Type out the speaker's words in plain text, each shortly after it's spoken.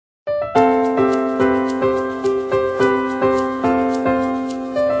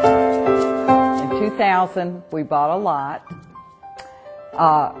2000, we bought a lot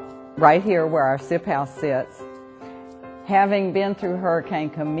right here where our SIP house sits. Having been through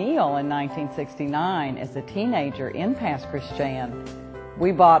Hurricane Camille in 1969 as a teenager in Pass Christian,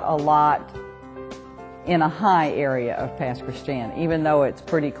 we bought a lot in a high area of Pass Christian, even though it's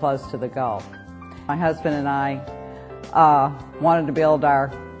pretty close to the Gulf. My husband and I wanted to build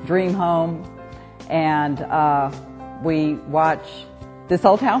our dream home, and we watch This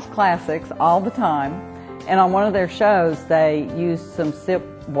Old House Classics all the time, and on one of their shows they used some SIP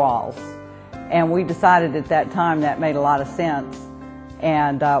walls, and we decided at that time that made a lot of sense,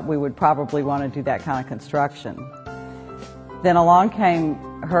 and we would probably want to do that kind of construction. Then along came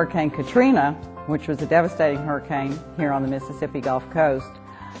Hurricane Katrina, which was a devastating hurricane here on the Mississippi Gulf Coast,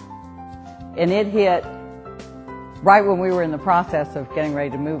 and it hit right when we were in the process of getting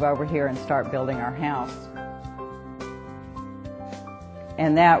ready to move over here and start building our house.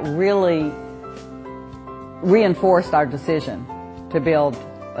 And that really reinforced our decision to build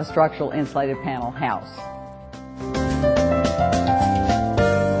a structural insulated panel house.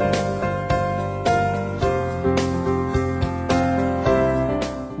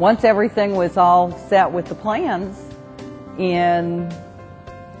 Once everything was all set with the plans, in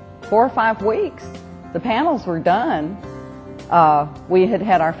 4 or 5 weeks, the panels were done. We had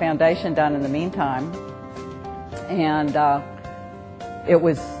had our foundation done in the meantime, and it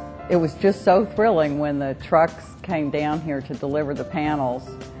was just so thrilling when the trucks came down here to deliver the panels,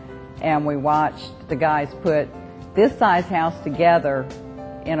 and we watched the guys put this size house together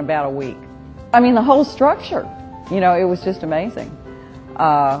in about a week. I mean, the whole structure, you know, it was just amazing.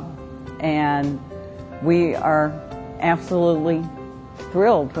 And we are absolutely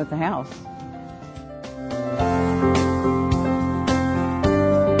thrilled with the house.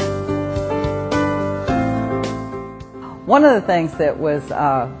 One of the things that was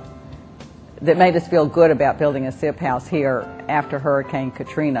that made us feel good about building a SIP house here after Hurricane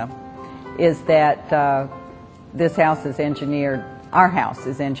Katrina is that this house is engineered, our house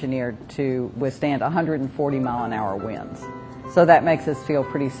is engineered to withstand 140-mile-an-hour winds. So that makes us feel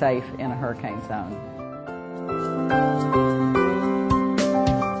pretty safe in a hurricane zone.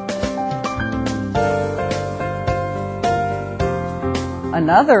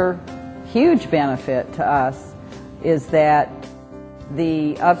 Another huge benefit to us is that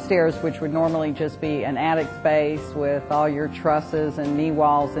the upstairs, which would normally just be an attic space with all your trusses and knee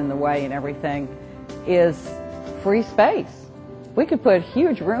walls in the way and everything, is free space. We could put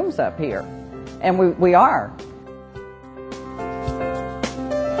huge rooms up here, and we are.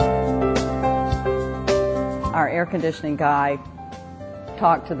 Our air conditioning guy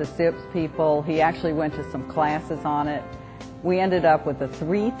talked to the SIPS people. He actually went to some classes on it. We ended up with a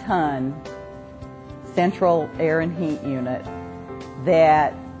 3-ton central air and heat unit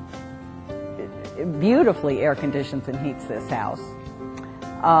that beautifully air conditions and heats this house.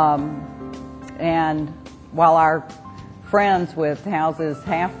 And while our friends with houses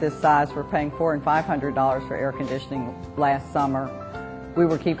half this size were paying $400 and $500 for air conditioning last summer, we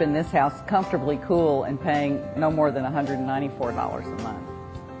were keeping this house comfortably cool and paying no more than $194 a month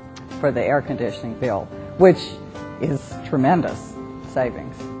for the air conditioning bill, which is tremendous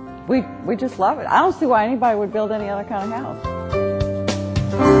savings. We just love it. I don't see why anybody would build any other kind of house.